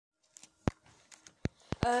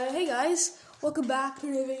Hey guys, welcome back to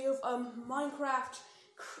another video of Minecraft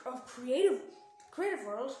of Creative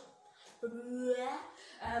World.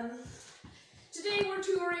 Today we're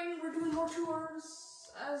doing more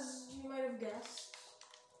tours, as you might have guessed.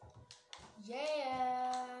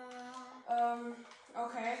 Yeah.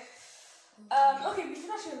 Okay. Okay, we've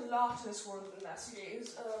done actually a lot to this world in the last few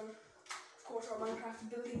days. Of course, our Minecraft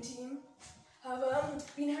building team have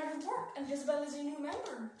been hard at work, and Jezebel is a new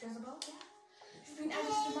member. Jezebel, yeah. She's been added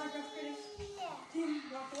to the Minecraft creative team.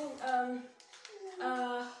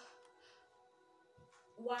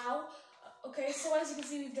 Wow. Okay, so as you can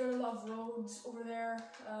see, we've done a lot of roads over there.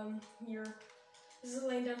 Here, this is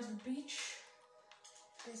laying down to the beach.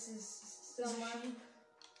 This is There's a sheep.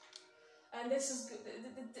 And this is good.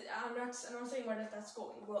 I'm not saying where that's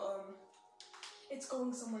going, but it's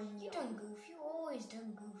going somewhere You done goof. You always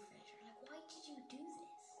done goof, Fisher. Like, why did you do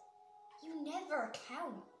this? You never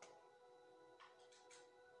count.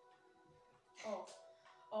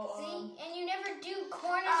 See, and you never do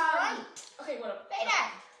corners right. Okay, whatever.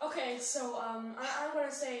 Later. Okay, so I'm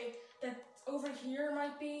gonna say that over here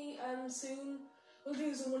might be soon. We'll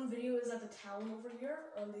do some one video is at the town over here,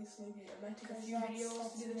 or at least maybe I might take a few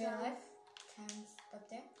videos to do the town. Town's up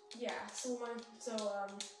there. Yeah. So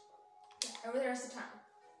over there is the town.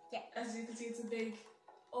 Yeah. As you can see, it's a big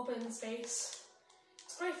open space.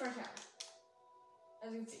 It's great for a town,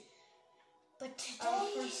 as you can see. But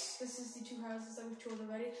today, first, this is the two houses that we've toured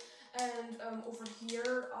already, and over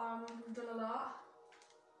here, we've done a lot.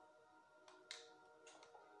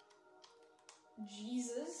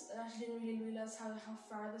 Jesus, I actually didn't really realize how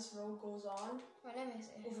far this road goes on. what name is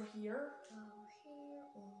it? Over here.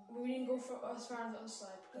 We didn't go as far as the other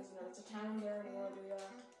side because it's a town there, and we want to do that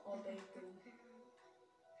all big and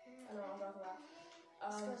I don't know what I'm talking about.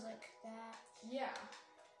 This goes like that. Yeah.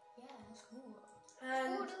 Yeah, that's cool.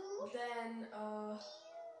 And then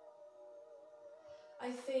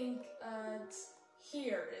I think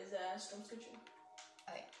here is Storm's kitchen.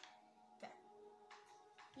 Oh yeah. Fair.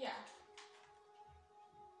 Yeah.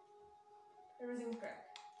 Everything's great.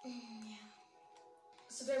 Yeah.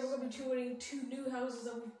 So today we're going to be touring two new houses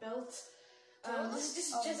that we've built. This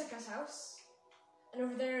is Jessica's house, and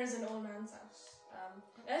over there is an old man's house.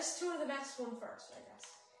 Let's tour the best one first, I guess.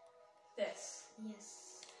 This. Yes.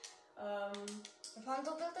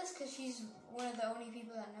 Rapunzel Rapunzel built this because she's one of the only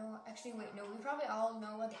people that know. Actually, wait, no, we probably all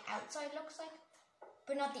know what the outside looks like,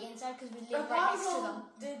 but not the inside because we live right next to them.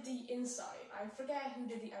 Did the inside. I forget who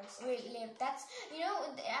did the outside. Wait, that's,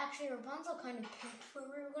 actually Rapunzel kind of picked where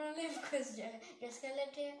we were going to live because Jessica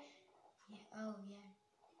lived here. Yeah, oh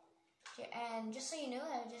yeah. And just so you know,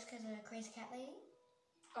 Jessica's a crazy cat lady.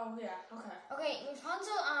 Oh yeah, okay. Okay,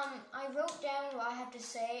 Rapunzel, I wrote down what I have to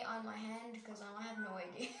say on my hand because I have no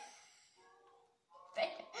idea.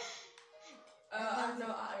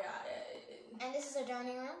 And this is her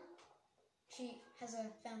dining room. She has a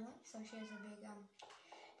family, so she has a big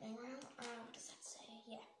dining room. What does that say?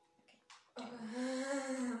 Yeah. Okay.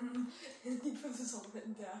 He puts this all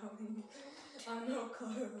written down. I have no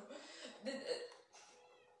clue.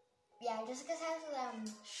 Yeah, Jessica's house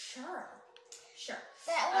is Sure.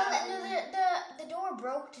 The door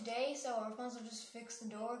broke today, so Rapunzel just fixed the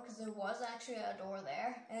door because there was actually a door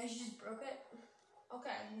there, and then she just broke it.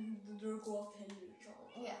 Okay, the door go off the hinges.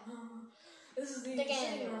 Yeah. This is the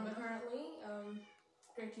sitting room apparently.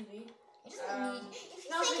 Great TV. It doesn't need. If you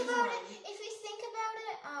think about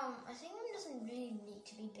it, a sitting room doesn't really need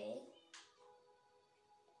to be big.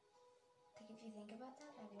 Like if you think about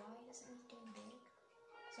that, like why does it need to be big?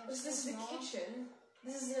 So this is the kitchen.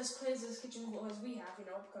 This is as crazy as kitchen as we have,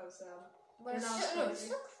 because but it's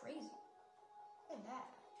still crazy. Look at that.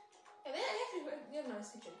 Yeah, they have a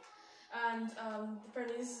nice kitchen. And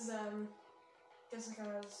apparently this is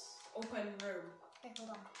Jessica's open room. Okay, hold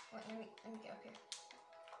on. Wait, let me get up here.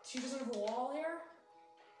 She doesn't have a wall here.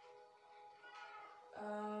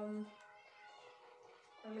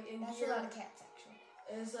 That's a lot of cats, actually.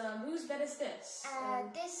 Whose bed is this?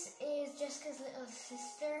 This is Jessica's little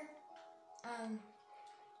sister,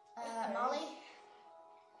 okay. Molly.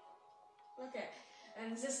 Okay,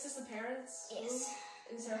 and is this just the parents' Yes.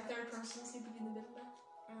 room? Is there a third person sleeping in the middle there?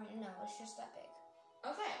 No, it's just that big.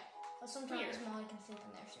 Okay. Well, sometimes Molly can sleep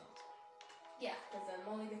in there if she wants. Yeah, because then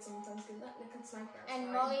Molly gets sometimes get that and snipe her. And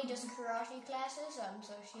Molly does karate classes, so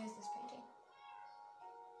she has this painting.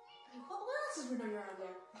 What else is we doing around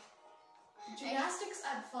there? Gymnastics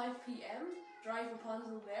at 5 p.m. Drive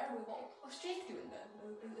Rapunzel there. What's Jake doing then?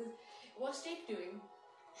 What's Jake doing?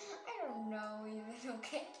 I don't know even.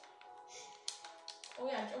 Okay. Oh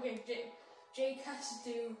yeah. Okay. Jake has to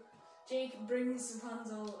do. Jake brings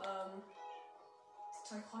Rapunzel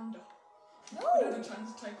taekwondo. No. Another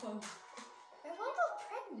chance to taekwondo. Rapunzel's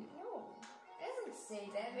pregnant. No. It doesn't say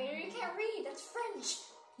that. Maybe you can't read. That's French.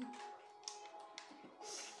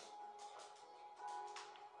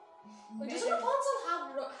 Wait, doesn't Rapunzel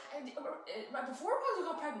have right before Rapunzel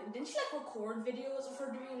got pregnant? Didn't she like record videos of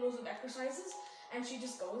her doing loads of exercises, and she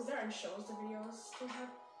just goes there and shows the videos to her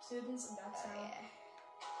students, and that's how. Yeah.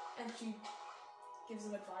 And she gives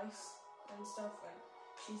them advice and stuff, and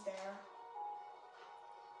she's there.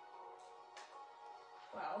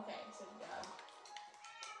 Well, okay, so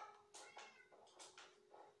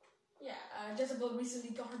yeah, Jezebel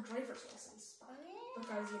recently got her driver's license back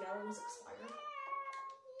because it was expired.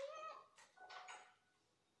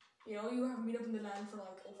 You haven't been up in the land for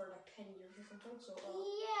like over 10 years or something, so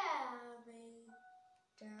yeah,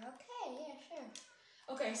 but okay, yeah, sure.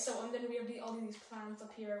 Okay, so and then we have all these plants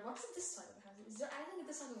up here. What's at this side of the house? Is there anything at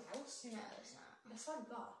this side of the house? No, there's not. I swear to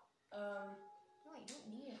God. No, you don't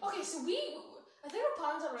need it. Okay, so I think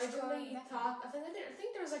Rapunzel originally thought. I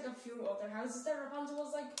think there's like a few other houses that Rapunzel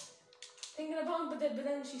was like thinking about, but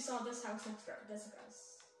then she saw this house next door, this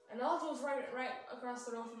house, and also it was right across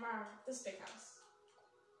the road from this big house.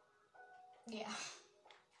 Yeah.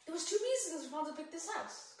 There was 2 reasons Rapunzel picked this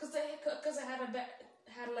house, because it had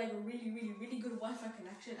like a really, really, really good Wi-Fi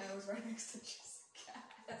connection, and it was right next to Jessica's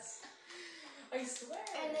house. I swear.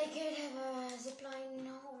 And they could have a zipline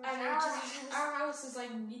over. And our house is like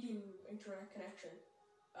medium internet connection.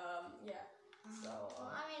 Yeah. So. Well,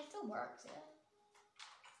 I mean, it still works, yeah.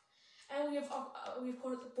 And we have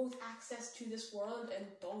both access to this world in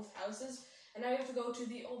both houses, and now we have to go to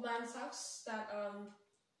the old man's house. That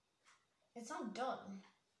It's not done.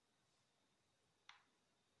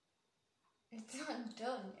 It's not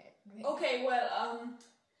done yet. Really. Okay, well,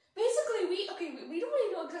 basically we don't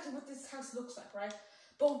really know exactly what this house looks like, right?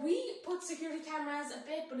 But we put security cameras a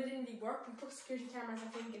bit, but it didn't really work. We put security cameras, I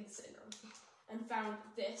think, in the sitting room, and found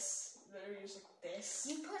this. Literally just like this.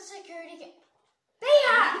 You put security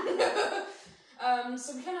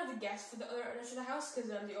So we kind of have to guess for the other rest of the house, because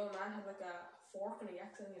the old man had like a fork and he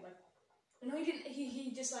accidentally no, he didn't. He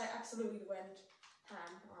just like absolutely went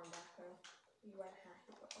ham on that. He went ham.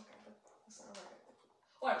 Okay, but that's not right.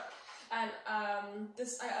 Well, and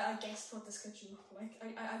this I guessed what this kitchen looked like.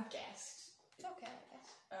 I guessed. It's okay, I guess.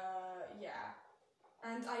 Yeah,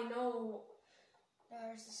 and I know.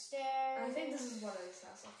 There's the stairs. I think this is one of these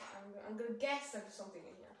house. Okay, I'm gonna guess there's something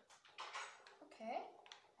in here. Okay.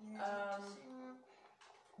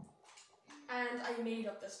 And I made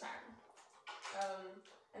up this farm.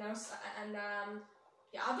 And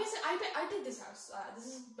yeah, obviously I did this house. This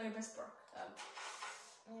is my best work.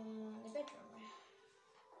 The bedroom.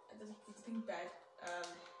 There's a big bed.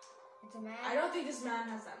 It's a man. I don't think this man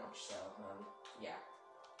has that much, so yeah.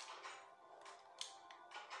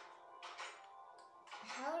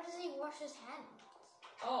 How does he wash his hands?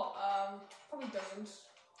 Oh, probably doesn't.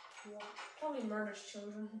 Yeah. Probably murders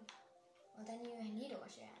children. Well, then you need to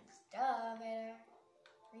wash your hands. Duh, Vader.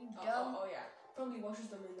 Are you dumb? Oh yeah. Probably washes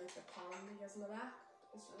them in like the pond he has in the back.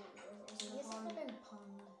 He has a flipping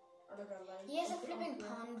pond. Or like a He has a flipping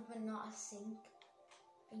pond, but not a sink.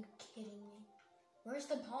 Are you kidding me? Where's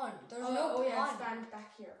the pond? There's no pond. Oh yeah, stand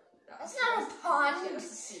back here. No, that's not a pond. Yeah, that's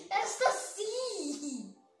the sea. That's the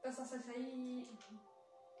sea. That's the sea.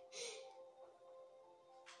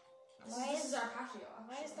 This is our patio. Actually.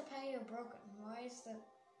 Why is the patio broken? Why is the...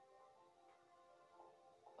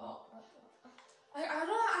 Oh. I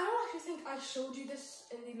don't actually think I showed you this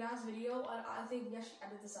in the last video. I think we actually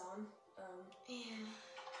added this on. Yeah.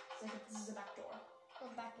 It's like this is a back door. Go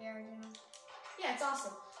backyard, you know. Yeah, it's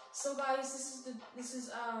awesome. So guys, this is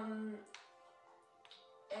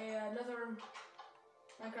another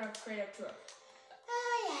Minecraft creative tour.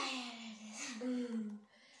 Yeah, it is.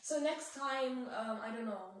 So next time, I don't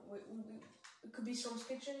know. It could be Storm's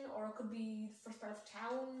Kitchen, or it could be the first part of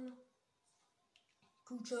town.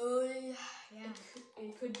 Control. Yeah.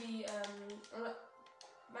 It could be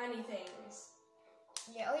many things.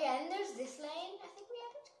 Yeah. Oh yeah, and there's this lane. I think we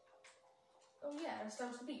added. Oh yeah, there's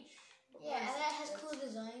down to the beach. Yeah, and that has cool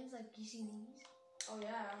designs, like you see these. Oh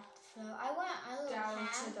yeah. So I went a little down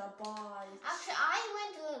ham. to the bars. Actually, I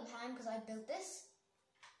went a little ham because I built this,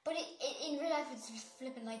 but it in real life it's just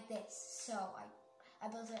flipping like this. So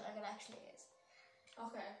I built it like it actually is.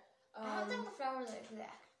 Okay. I don't think the flowers are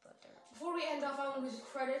exact, but they're. Before we end off, I want to do the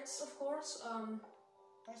credits, of course.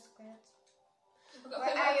 Where's the credits?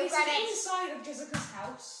 Okay, so the inside of Jessica's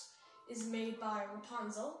house is made by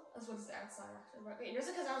Rapunzel, as well as the outside, actually. Right? Wait,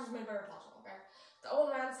 Jessica's house is made by Rapunzel, okay? The old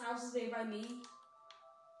man's house is made by me.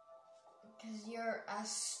 Because you're a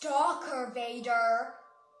stalker, Vader.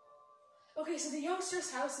 Okay, so the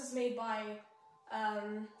youngster's house is made by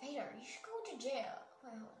Vader, you should go to jail.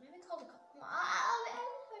 Wait, hold on. Let me call the cop. Come on,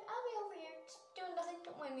 I'll be over here. Just doing nothing.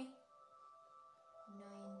 Don't mind me.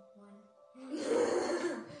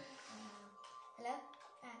 911. Hello?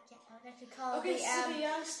 Yeah, I would like to call Okay, the, so the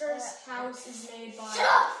youngster's house is made by... Shut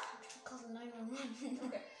up! Call the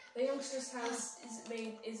 911. Okay, the youngster's house is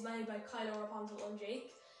made by Kylo, Rapunzel, and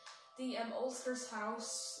Jake. The oldster's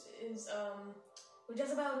house is well,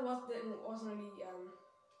 Jezebel wasn't really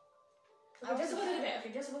okay, Jezebel did a bit.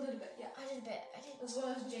 Okay, Jezebel did a bit. Yeah, I did a bit. as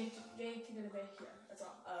well as Jake did a bit. Yeah, that's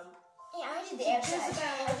all. Yeah, I did the outside. Jezebel,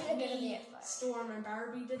 I did a bit of the outside. Storm, and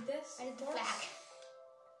Barbie did this. I did the of course.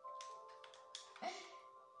 flag.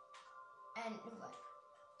 And what?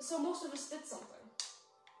 So most of us did something.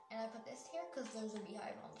 And I put this here because there's a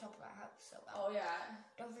beehive on the top of our house. So Oh yeah.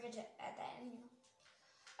 don't forget to add that in.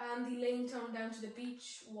 And the lane down to the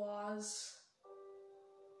beach was.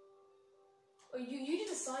 Oh, you did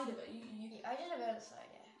the side of it. I did a bit of the side,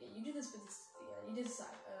 yeah. Yeah, you did this, but you did the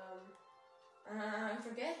side. I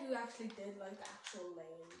forget who actually did like the actual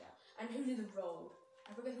lane down, and who did the road.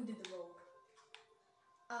 I forget who did the road.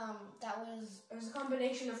 That was. It was a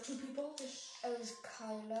combination of two people. It was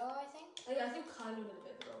Kylo, I think. I think Kylo did a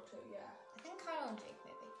bit of the road too. Yeah. I think Kylo and Jake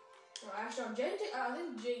maybe. No, actually, Jake did, I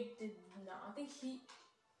think Jake did not. I think he.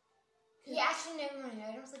 Yeah, actually, never mind.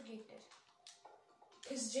 I don't think Jake did.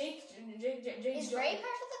 Because Jake Is Ray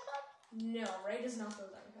part of the club? No, Ray does not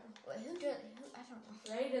build anything. Wait, who did? I don't know.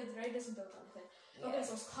 Ray doesn't build anything. Yeah. Okay,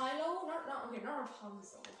 so it's Kylo, not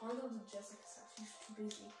Rapunzel. Rapunzel did Jessica's stuff. She's too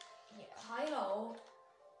busy. Yeah. Kylo,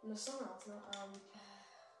 no, someone else. No, I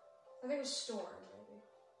think it was Storm maybe.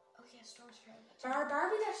 Oh yeah, Storm's part of it.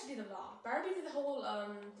 Barbie actually did a lot. Barbie did the whole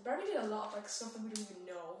Barbie did a lot of like stuff that we don't even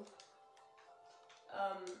know.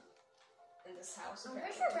 In this house. I'm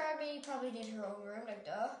pretty sure Barbie probably did her own room, like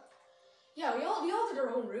duh. Yeah, we all did our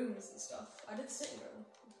own rooms and stuff. I did the sitting room,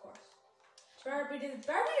 of course. Barbie did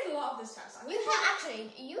a lot of this house. You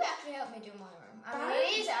actually helped me do my room. I mean,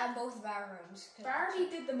 it is both of our rooms. Barbie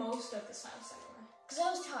did the most of this house anyway. Because I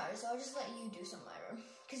was tired, so I'll just let you do some of my room.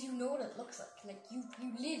 Because you know what it looks like. Like, you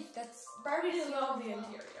live, that's... Barbie did a lot of the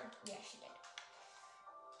interior. Yeah, she did.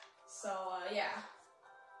 So, yeah.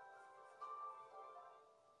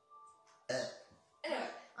 Anyway.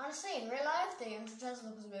 Honestly, in real life, the entrance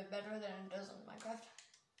looks a bit better than it does in Minecraft.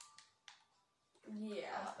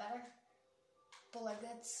 Yeah. A lot better. But, like,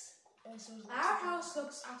 that's... Our house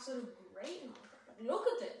looks absolutely great in Minecraft. Like, look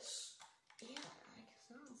at this. Yeah, like, it's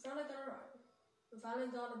not... It's not like alright. We finally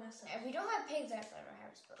got the best house. We don't have pigs outside our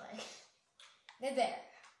house, but, like... They're there.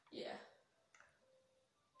 Yeah.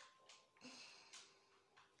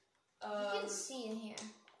 You can see in here.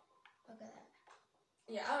 Look at that.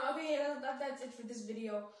 Yeah, okay, that's it for this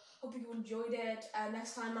video. Hope you enjoyed it.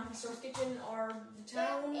 Next time, Mackie's Kitchen or the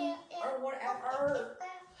town or whatever.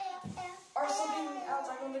 Or something else.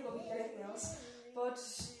 I don't think we'll be anything else. But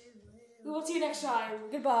we will see you next time.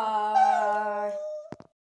 Goodbye.